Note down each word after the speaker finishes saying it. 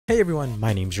Hey everyone,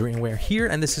 my name's Drew and we're here,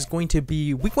 and this is going to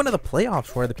be week 1 of the playoffs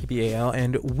for the PBAL,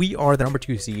 and we are the number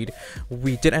 2 seed.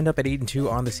 We did end up at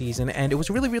 8-2 on the season, and it was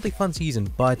a really fun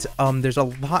season, but there's a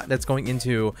lot that's going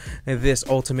into this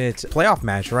ultimate playoff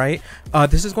match, right?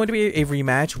 This is going to be a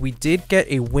rematch. We did get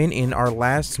a win in our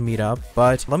last meetup,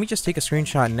 but let me just take a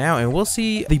screenshot now, and we'll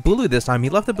see the Bulu this time. He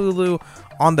left the Bulu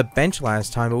on the bench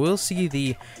last time, but we'll see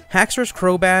the Haxorus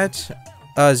Crobat,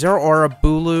 Zero Aura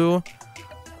Bulu,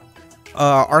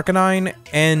 Arcanine,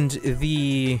 and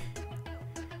the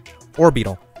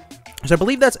Orbeetle. So I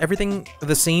believe that's everything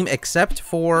the same except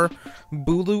for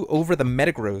Bulu over the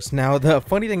Metagross. Now the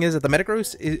funny thing is that the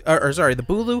Metagross is, the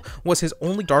Bulu was his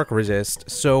only Dark Resist,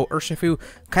 so URSHIFU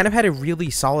kind of had a really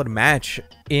solid match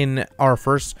in our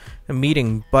first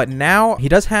meeting, but now he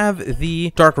does have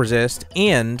the Dark Resist,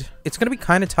 and it's going to be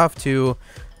kind of tough to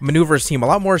maneuver his team, a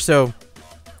lot more so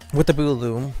with the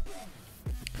Bulu.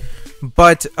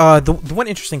 But the one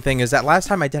interesting thing is that last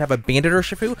time I did have a Banded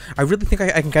URSHIFU. I really think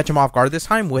I can catch him off guard this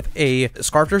time with a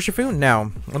Scarfed URSHIFU.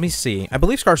 Now, let me see. I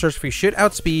believe Scarfed URSHIFU should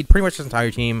outspeed pretty much his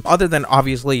entire team, other than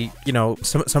obviously, you know,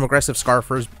 some aggressive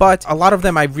Scarfers. But a lot of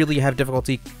them I really have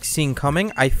difficulty seeing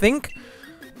coming. I think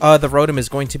the Rotom is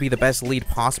going to be the best lead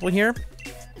possible here.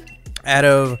 Out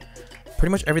of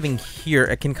pretty much everything here,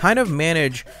 it can kind of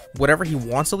manage whatever he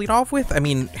wants to lead off with. I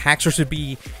mean, Haxorus would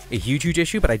be a huge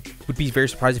issue, but I would be very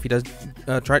surprised if he does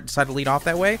decide to lead off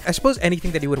that way. I suppose anything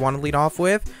that he would want to lead off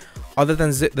with, other than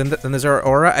the Zero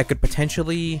Aura, I could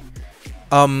potentially,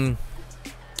 I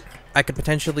could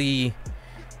potentially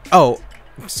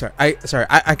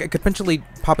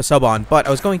pop a sub on, but I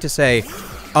was going to say,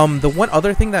 the one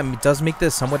other thing that does make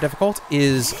this somewhat difficult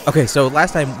is, okay, so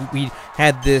last time we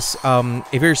had this, a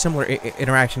very similar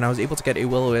interaction. I was able to get a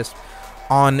Will-O-Wisp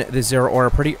on the Zero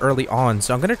Aura pretty early on,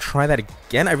 so I'm going to try that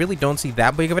again. I really don't see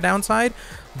that big of a downside,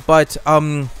 but,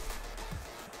 one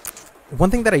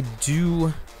thing that I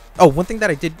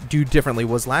did do differently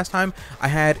was last time I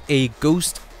had a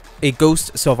Ghost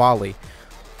Silvally,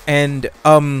 and,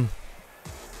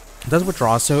 does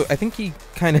withdraw, so I think he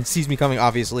kind of sees me coming,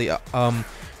 obviously,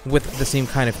 with the same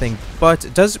kind of thing, but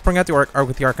it does bring out the Arc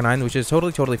with the Arcanine, which is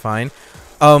totally fine.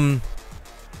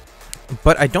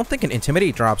 But I don't think an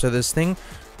Intimidate drops, so this thing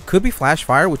could be Flash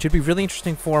Fire, which would be really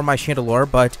interesting for my Chandelure,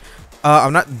 but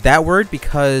I'm not that worried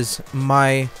because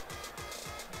my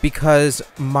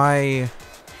Chandelure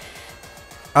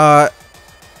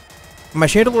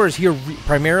is here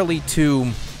primarily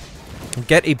to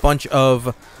get a bunch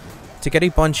of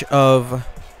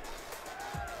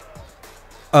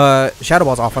Shadow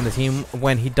Balls off on the team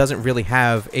when he doesn't really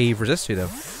have a resist to them.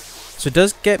 So it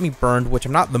does get me burned, which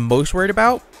I'm not the most worried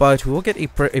about, but we will get a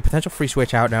potential free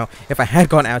switch out now. If I had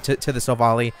gone out to the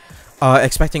Silvally,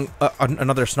 expecting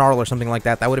another Snarl or something like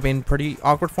that, that would have been pretty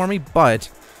awkward for me, but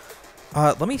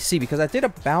let me see, because I did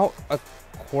about a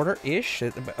quarter-ish,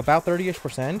 about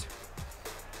 30-ish%.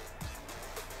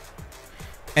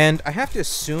 And I have to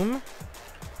assume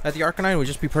that the Arcanine would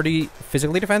just be pretty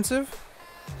physically defensive.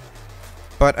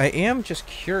 But I am just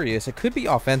curious. It could be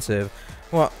offensive.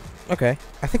 Well, okay.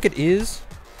 I think it is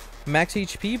max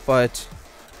HP, but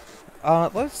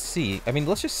let's see. I mean,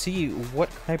 let's just see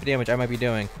what type of damage I might be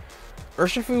doing.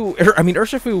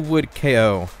 URSHIFU would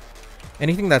KO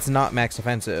anything that's not max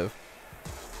offensive.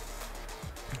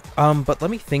 But let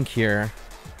me think here.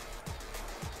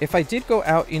 If I did go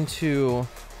out into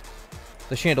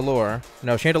the Chandelure,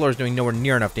 no, Chandelure is doing nowhere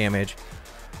near enough damage.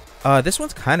 This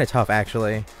one's kind of tough,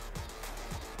 actually.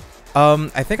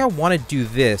 I think I want to do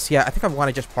this. Yeah, I think I want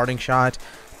to just Parting Shot,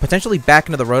 potentially back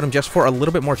into the Rotom just for a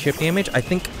little bit more chip damage. I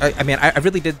think, I mean, I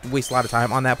really did waste a lot of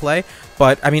time on that play,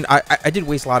 but, I mean, I did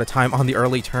waste a lot of time on the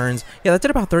early turns. Yeah, that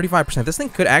did about 35%. This thing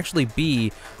could actually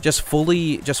be just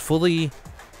fully,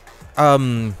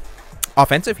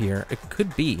 offensive here. It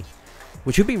could be,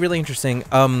 which would be really interesting.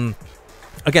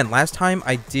 Again, last time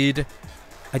I did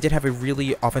have a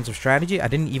really offensive strategy. I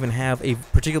didn't even have a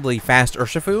particularly fast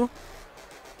URSHIFU,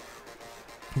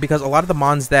 because a lot of the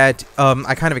mons that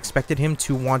I kind of expected him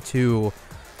to want to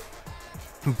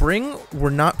bring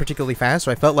were not particularly fast,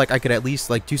 so I felt like I could at least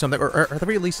like do something, or at the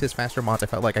very least his faster mons I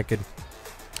felt like I could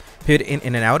pivot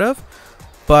in and out of.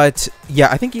 But yeah,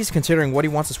 I think he's considering what he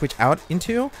wants to switch out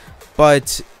into,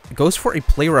 but goes for a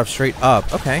Play Rough straight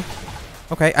up. Okay.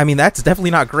 Okay, I mean, that's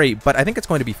definitely not great, but I think it's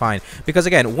going to be fine. Because,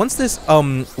 again, once this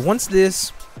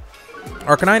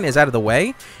Arcanine is out of the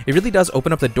way, it really does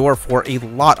open up the door for a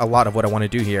lot of what I want to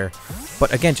do here.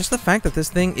 But, again, just the fact that this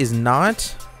thing is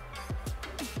not...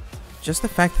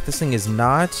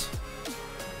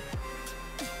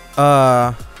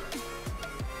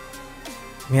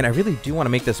 Man, I really do want to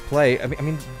make this play. I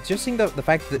mean, just seeing the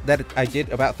fact that I did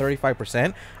about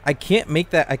 35%, I can't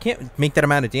make that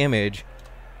amount of damage.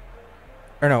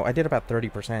 Or no, I did about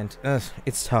 30%. Ugh,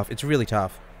 it's tough. It's really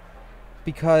tough.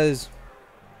 Because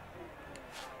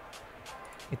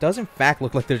it does in fact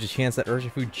look like there's a chance that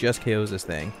URSHIFU just KOs this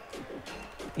thing.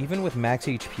 Even with max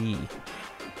HP.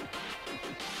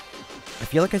 I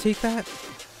feel like I take that.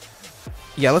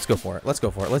 Yeah, let's go for it. Let's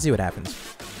go for it. Let's see what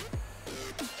happens.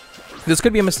 This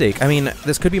could be a mistake. I mean,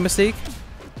 this could be a mistake.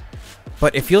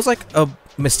 But it feels like a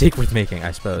mistake worth making,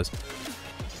 I suppose.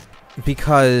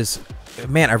 Because,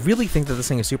 man, I really think that this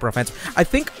thing is super offensive. I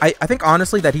think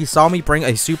honestly that he saw me bring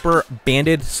a super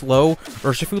banded slow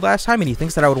URSHIFU last time, and he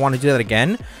thinks that I would want to do that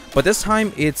again. But this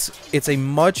time it's a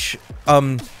much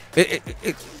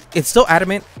it's still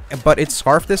adamant, but it's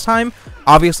Scarf this time.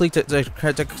 Obviously to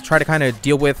try to kind of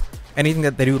deal with anything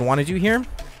that he would want to do here.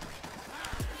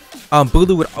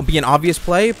 Bulu would be an obvious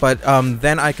play, but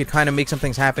then I could kind of make some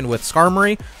things happen with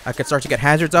Skarmory. I could start to get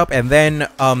hazards up, and then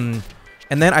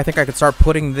I think I could start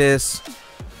putting this.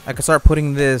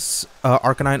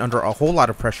 Arcanine under a whole lot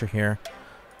of pressure here.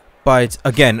 But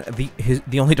again,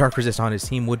 the only Dark Resist on his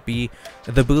team would be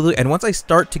the Bulu, and once I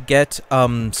start to get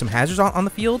some hazards on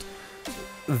the field,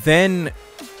 then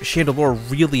Chandelure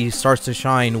really starts to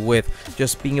shine with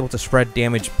just being able to spread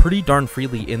damage pretty darn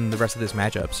freely in the rest of this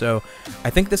matchup. So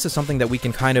I think this is something that we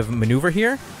can kind of maneuver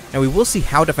here, and we will see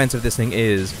how defensive this thing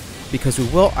is, because we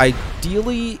will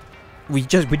ideally we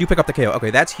do pick up the KO.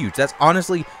 Okay, that's huge. That's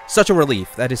honestly such a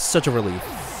relief. That is such a relief.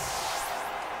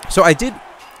 So I didn't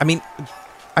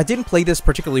play this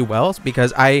particularly well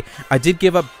because I did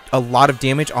give up a lot of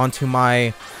damage onto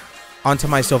my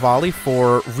Silvally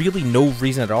for really no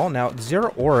reason at all. Now,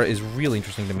 Zero Aura is really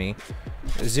interesting to me.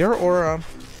 Zero Aura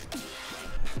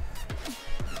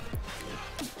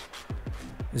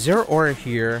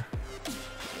here.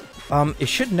 It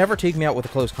should never take me out with a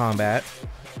close combat.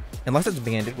 Unless it's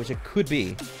banded, which it could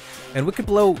be. And Wicked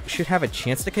Blow should have a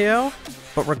chance to KO.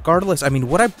 But regardless, I mean,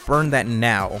 would I burn that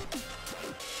now?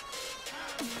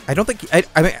 I don't think... I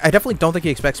definitely don't think he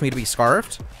expects me to be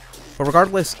Scarfed. But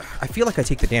regardless, I feel like I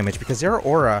take the damage because Zero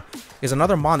Aura is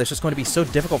another mon that's just going to be so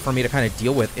difficult for me to kind of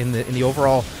deal with in the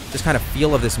overall just kind of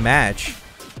feel of this match.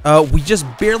 We just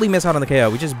barely miss out on the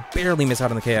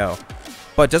KO.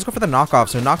 But does go for the knockoff,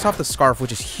 so it knocks off the Scarf,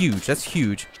 which is huge. That's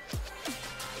huge.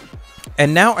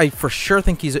 And now I for sure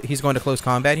think he's going to close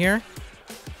combat here.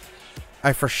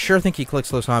 I for sure think he clicks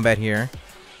close combat here.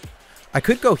 I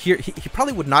could go here. He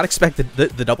probably would not expect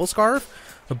the double Scarf.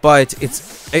 But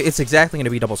it's exactly going to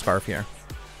be double Scarf here.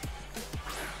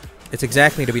 It's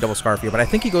exactly going to be double Scarf here. But I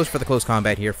think he goes for the close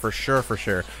combat here for sure, for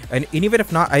sure. And even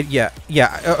if not, I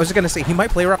was going to say he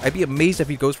might play rough. I'd be amazed if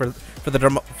he goes for the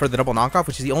double knockoff,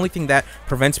 which is the only thing that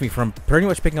prevents me from pretty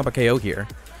much picking up a KO here,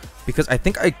 because I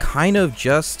think I kind of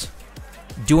just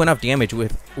do enough damage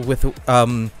with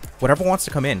whatever wants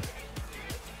to come in.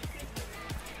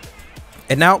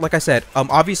 And now, like I said,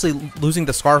 obviously losing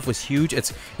the Scarf was huge.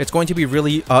 It's going to be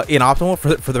really inoptimal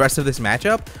for the rest of this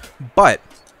matchup. But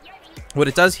what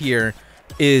it does here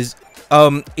is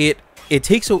it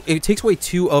takes away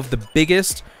two of the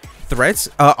biggest threats.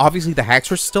 Obviously, the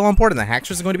Haxorus is still on board, and the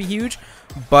Haxorus is going to be huge.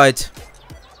 But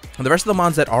the rest of the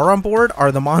mons that are on board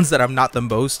are the mons that I'm not the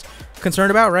most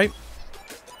concerned about, right?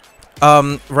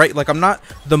 Right, like I'm not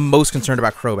the most concerned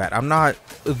about Crobat. I'm not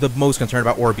the most concerned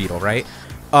about Orbeetle, right?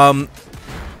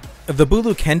 The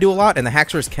Bulu can do a lot, and the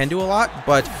Haxorus can do a lot,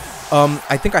 but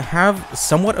I think I have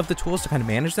somewhat of the tools to kind of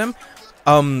manage them.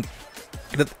 But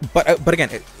again,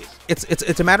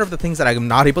 it's a matter of the things that I'm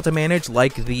not able to manage,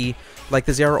 like the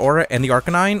Zero Aura and the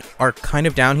Arcanine are kind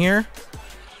of down here.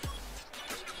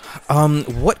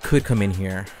 What could come in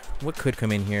here?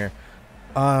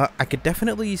 I could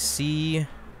definitely see.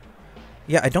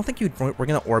 Yeah, I don't think you'd bring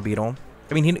in the Orbeetle.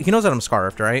 I mean, he knows that I'm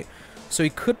Scarfed, right? So he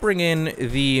could bring in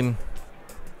the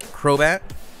Crobat.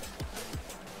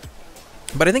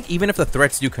 But I think even if the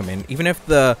threats do come in, even if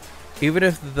the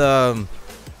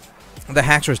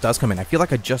Haxorus does come in, I feel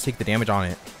like I just take the damage on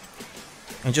it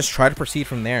and just try to proceed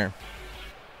from there.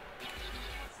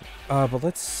 But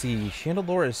let's see.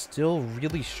 Chandelure is still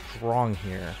really strong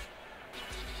here.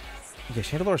 Yeah,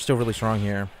 Chandelure is still really strong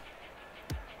here.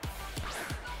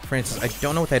 Francis, I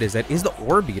don't know what that is. That is the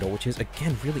Orbeetle, which is,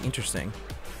 again, really interesting.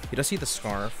 He does see the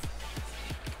Scarf.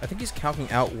 I think he's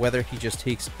calculating out whether he just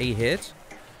takes a hit,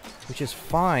 which is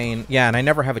fine. Yeah, and I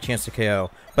never have a chance to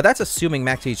KO. But that's assuming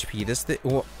max HP.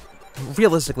 Well,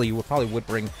 realistically, you probably would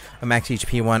bring a max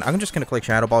HP one. I'm just going to click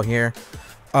Shadow Ball here.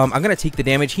 I'm going to take the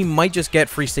damage. He might just get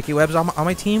free Sticky Webs on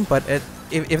my team, but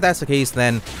if that's the case,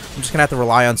 then I'm just going to have to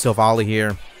rely on Silvally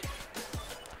here.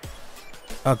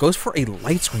 Goes for a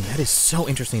light screen. That is so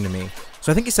interesting to me.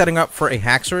 So I think he's setting up for a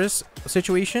Haxorus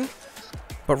situation.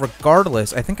 But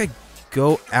regardless, I think I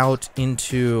go out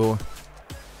into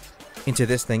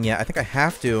this thing. Yeah, I think I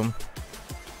have to.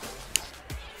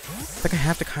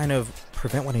 Kind of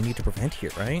prevent what I need to prevent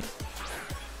here, right?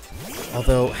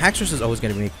 Although Haxorus is always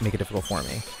going to make it difficult for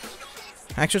me.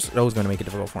 Haxorus is always going to make it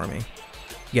difficult for me.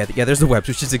 Yeah, there's the webs,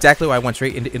 which is exactly why I went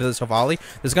straight into the Savali.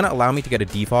 This is going to allow me to get a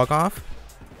defog off.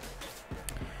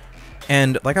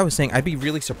 And like I was saying, I'd be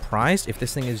really surprised if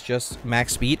this thing is just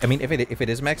max speed. I mean, if it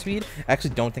is max speed, I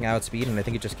actually don't think I outspeed, and I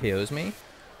think it just KOs me.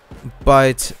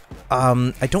 But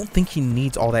I don't think he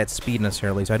needs all that speed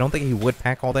necessarily, so I don't think he would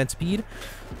pack all that speed.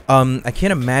 I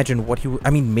can't imagine what he would... I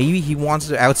mean, maybe he wants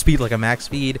to outspeed like a max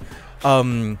speed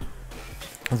Rotom,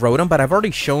 but I've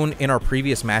already shown in our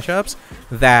previous matchups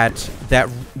that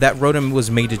Rotom was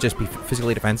made to just be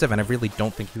physically defensive, and I really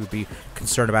don't think he would be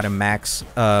concerned about a max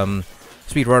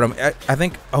speed Rotom. I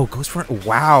think... Oh, goes for...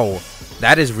 Wow!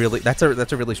 That is really... That's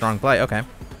a really strong play. Okay.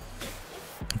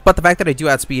 But the fact that I do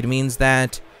outspeed means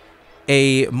that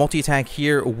a multi-attack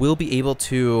here will be able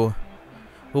to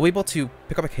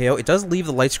pick up a KO. It does leave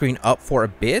the light screen up for a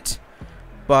bit,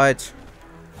 but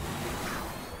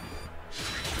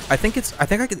I think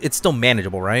it's still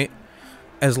manageable, right?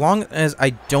 As long as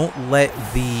I don't let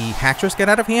the Haxorus get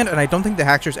out of hand, and I don't think the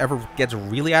Haxorus ever gets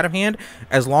really out of hand,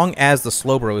 as long as the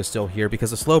Slowbro is still here, because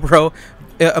the Slowbro,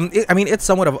 I mean, it's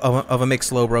somewhat of a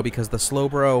mixed Slowbro, because the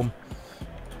Slowbro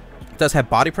does have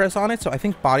Body Press on it, so I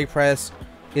think Body Press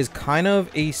is kind of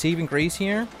a saving grace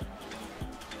here.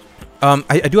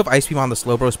 I do have Ice Beam on the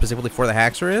Slowbro specifically for the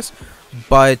Haxorus,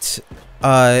 but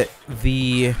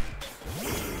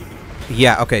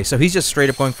yeah, okay, so he's just straight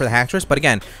up going for the Haxorus, but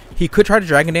again, he could try to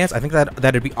Dragon Dance. I think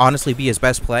that'd be honestly be his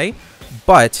best play,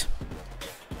 but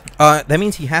that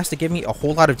means he has to give me a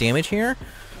whole lot of damage here.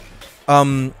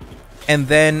 And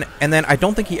then I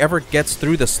don't think he ever gets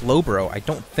through the Slowbro. I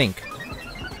don't think,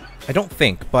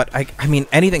 but I mean,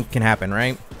 anything can happen,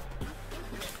 right?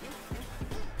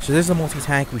 So there's a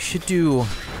multi-attack. We should do...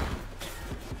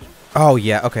 Oh,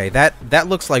 yeah, okay. That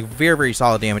looks like very, very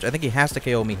solid damage. I think he has to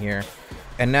KO me here.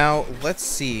 And now, let's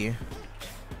see.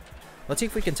 Let's see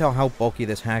if we can tell how bulky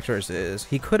this Haxorus is.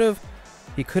 He could have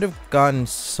gotten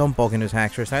some bulk in his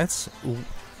Haxorus.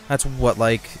 That's what,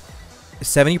 like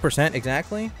 70%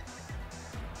 exactly?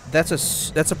 That's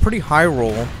a pretty high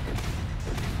roll.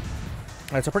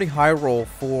 That's a pretty high roll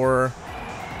for...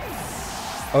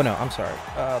 Oh, no, I'm sorry.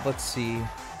 Let's see.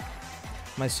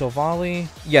 My Silvally...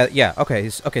 Yeah, okay,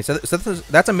 so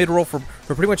that's a mid-roll for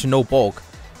pretty much no bulk,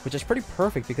 which is pretty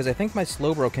perfect, because I think my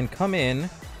Slowbro can come in,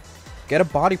 get a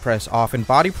Body Press off, and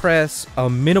Body Press, a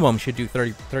minimum, should do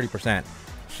 30%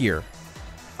 here.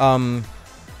 And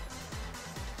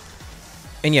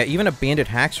yeah, even a Banded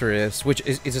Haxorus, which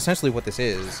is essentially what this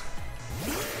is.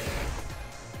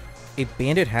 A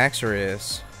Banded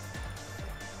Haxorus...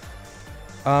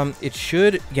 it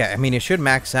should... Yeah, I mean, it should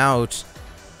max out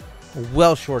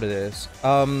well short of this.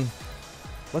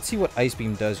 Let's see what Ice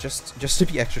Beam does, just to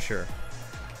be extra sure.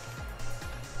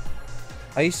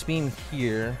 Ice Beam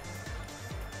here.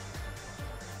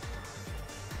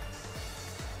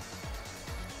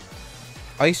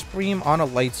 Ice Beam on a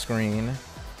light screen.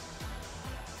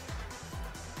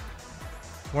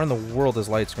 Where in the world is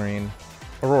light screen?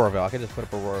 Auroraville. I could just put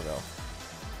up Auroraville.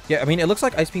 Yeah, I mean, it looks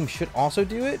like Ice Beam should also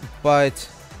do it, but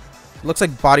it looks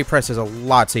like Body Press is a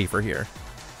lot safer here.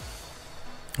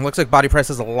 It looks like Body Press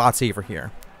is a lot safer here.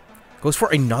 Goes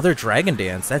for another Dragon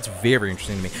Dance. That's very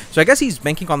interesting to me. So I guess he's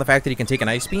banking on the fact that he can take an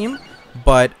Ice Beam,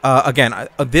 but again,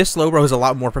 this Slowbro is a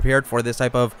lot more prepared for this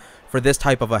type of a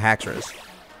Haxorus.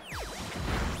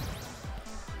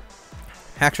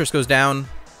 Haxorus goes down.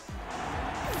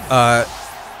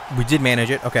 We did manage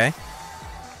it. Okay.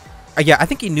 Yeah, I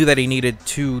think he knew that he needed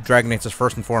 2 Dragon Dances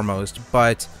first and foremost,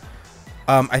 but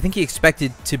I think he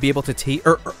expected to be able to take...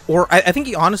 Or I think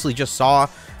he honestly just saw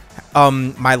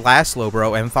my last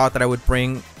Slowbro and thought that I would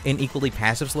bring an equally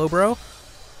passive Slowbro.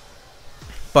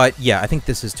 But yeah, I think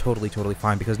this is totally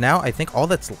fine, because now I think all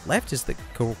that's left is the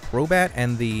Brobat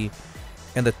and the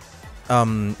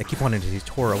I keep wanting to say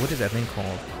Toro. What is that thing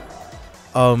called?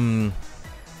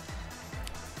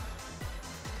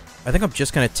 I think I'm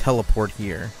just gonna teleport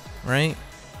here, right?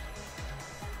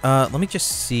 Let me just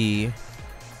see.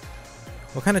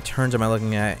 What kind of turns am I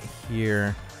looking at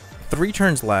here? 3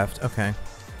 turns left. Okay.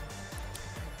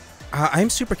 I'm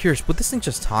super curious. Would this thing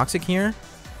just Toxic here?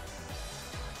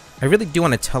 I really do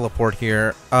want to teleport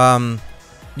here.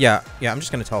 Yeah, I'm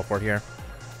just gonna teleport here.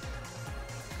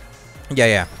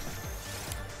 Yeah,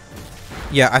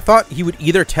 I thought he would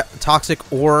either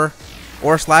Toxic or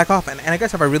or slack off. And I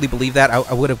guess if I really believe that,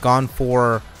 I would have gone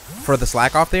for the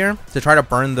slack off there to try to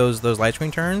burn those light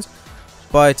screen turns.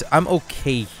 But I'm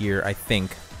okay here, I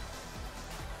think.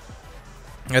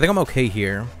 I'm okay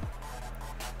here.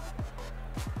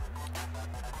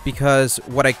 Because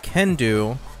what I can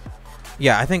do...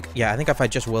 I think if I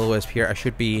just Will-O-Wisp here, I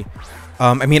should be...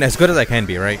 I mean, as good as I can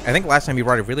be, right? I think last time you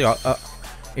brought a really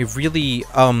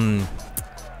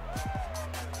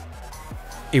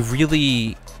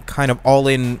kind of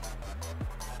all-in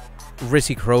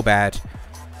risky Crobat.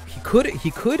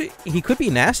 He could be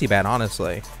nasty bad,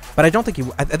 honestly. But I don't think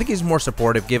I think he's more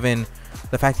supportive given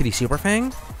the fact that he's Super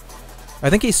Fang. I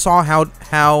think he saw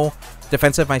how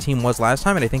defensive my team was last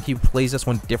time, and I think he plays this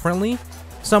one differently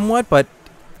somewhat, but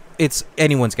it's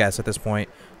anyone's guess at this point.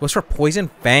 Goes for Poison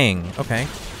Fang. Okay.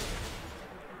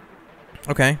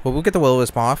 Okay, well, we'll get the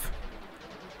Will-O-Wisp off.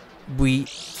 We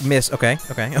miss. Okay.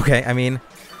 I mean,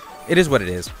 it is what it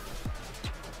is.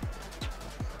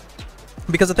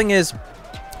 Because the thing is,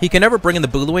 he can never bring in the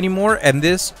Bulu anymore, and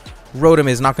this Rotom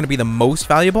is not going to be the most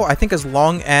valuable. I think as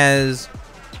long as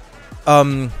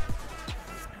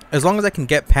I can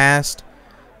get past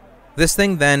this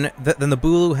thing, then the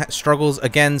Bulu struggles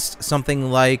against something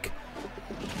like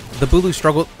the Bulu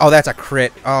struggle. Oh, that's a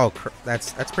crit. Oh,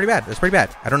 that's pretty bad. That's pretty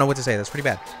bad. I don't know what to say. That's pretty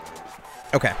bad.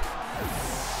 Okay.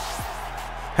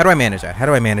 How do I manage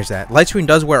that? Light Screen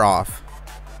does wear off.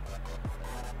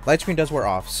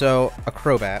 So a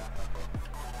Crobat.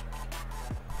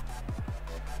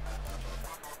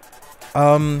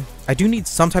 I do need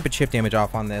some type of chip damage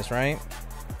off on this, right?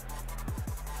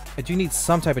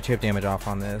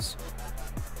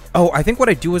 Oh, I think what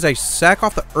I do is I sack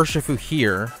off the URSHIFU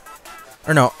here.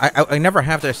 Or no, I never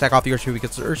have to sack off the URSHIFU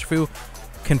because the URSHIFU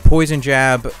can Poison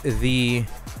Jab the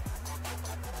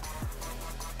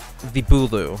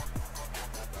Bulu.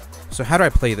 So how do I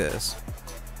play this?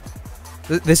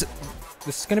 This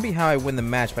is going to be how I win the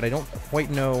match, but I don't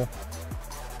quite know.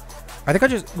 I think I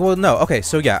just... Well, no. Okay,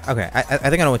 so yeah. Okay, I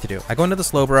think I know what to do. I go into the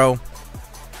Slowbro.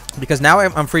 Because now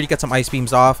I'm free to get some Ice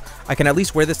Beams off. I can at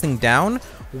least wear this thing down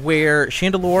where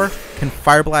Chandelure can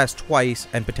Fire Blast twice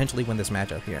and potentially win this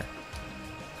matchup here.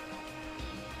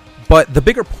 But the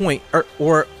bigger point,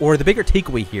 or the bigger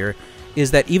takeaway here,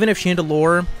 is that even if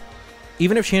Chandelure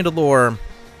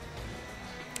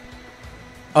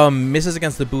misses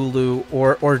against the Bulu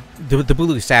or the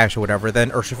Bulu Sash or whatever,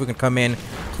 then URSHIFU can come in,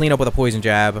 clean up with a Poison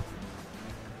Jab.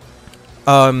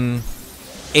 And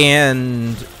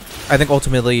I think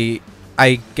ultimately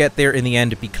I get there in the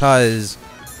end because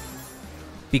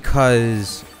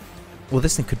well,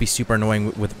 this thing could be super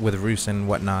annoying with Roost and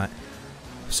whatnot.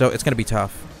 So it's gonna be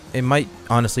tough. It might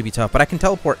honestly be tough, but I can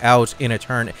teleport out in a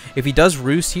turn. If he does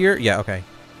Roost here, yeah, okay.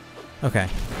 Okay.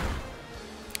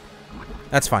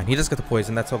 That's fine. He does get the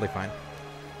poison. That's totally fine.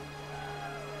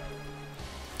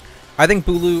 I think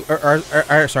Bulu,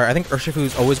 sorry, I think URSHIFU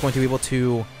is always going to be able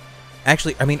to...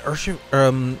 Actually, I mean,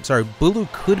 Bulu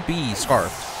could be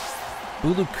Scarfed.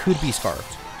 Bulu could be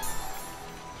Scarfed.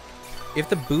 If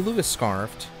the Bulu is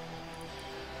Scarfed...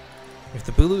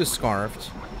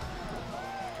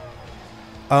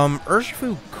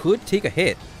 URSHIFU could take a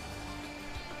hit.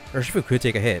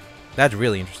 That's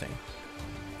really interesting.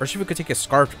 URSHIFU could take a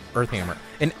Scarfed Earth Hammer.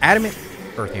 An Adamant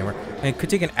Earth Hammer. And it could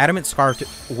take an Adamant Scarfed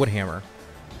Wood Hammer.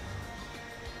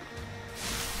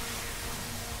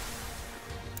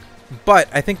 But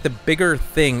I think the bigger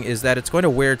thing is that it's going to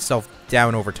wear itself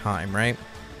down over time, right?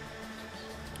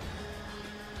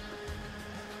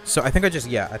 So I think I just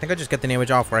get the damage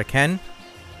off where I can.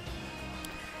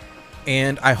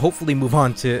 And I hopefully move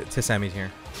on to semis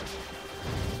here.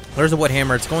 There's a Wood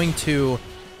Hammer. It's going to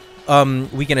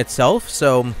weaken itself,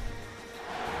 so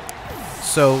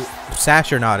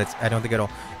Sash or not, I don't think it'll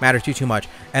matter too much.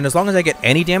 And as long as I get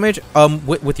any damage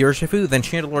with URSHIFU, then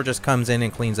Chandelure just comes in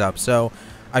and cleans up. So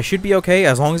I should be okay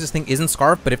as long as this thing isn't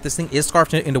Scarfed. But if this thing is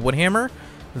Scarfed into Wood Hammer,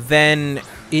 then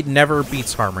it never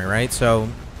beats Skarmory, right?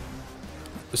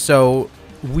 So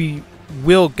we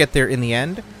will get there in the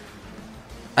end.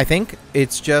 I think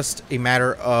it's just a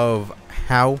matter of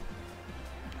how.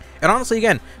 And honestly,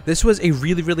 again, this was a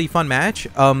really fun match.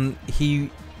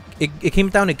 It came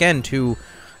down again to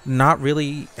not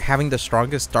really having the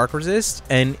strongest Dark Resist,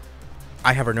 and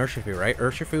I have an URSHIFU, right?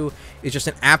 URSHIFU is just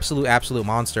an absolute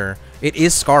monster. It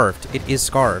is Scarfed.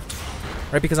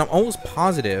 Right? Because I'm almost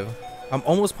positive.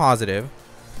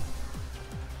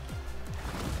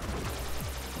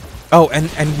 Oh,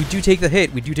 and we do take the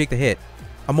hit.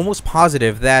 I'm almost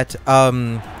positive that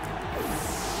my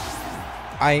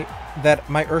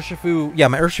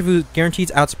URSHIFU guarantees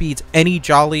outspeeds any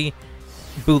Jolly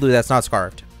Bulu that's not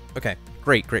Scarfed. Okay,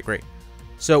 great.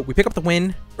 So we pick up the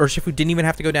win. URSHIFU didn't even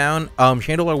have to go down.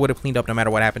 Chandelure would have cleaned up no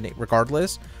matter what happened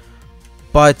regardless.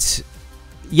 But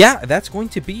yeah, that's going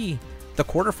to be the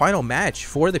quarterfinal match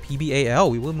for the PBAL.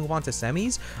 We will move on to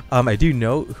semis. I do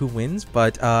know who wins,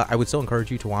 but I would still encourage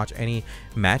you to watch any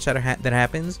match that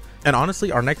happens. And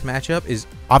honestly, our next matchup is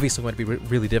obviously going to be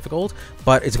really difficult,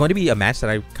 but it's going to be a match that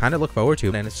I kind of look forward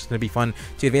to, and it's just going to be fun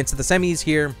to advance to the semis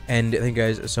here. And thank you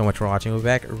guys so much for watching. We'll be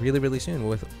back really soon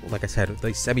with, like I said, the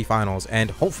semifinals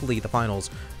and hopefully the finals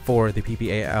for the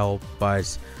PBAL.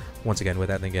 But once again, with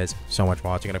that, thank you guys so much for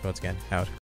watching, and once again, out.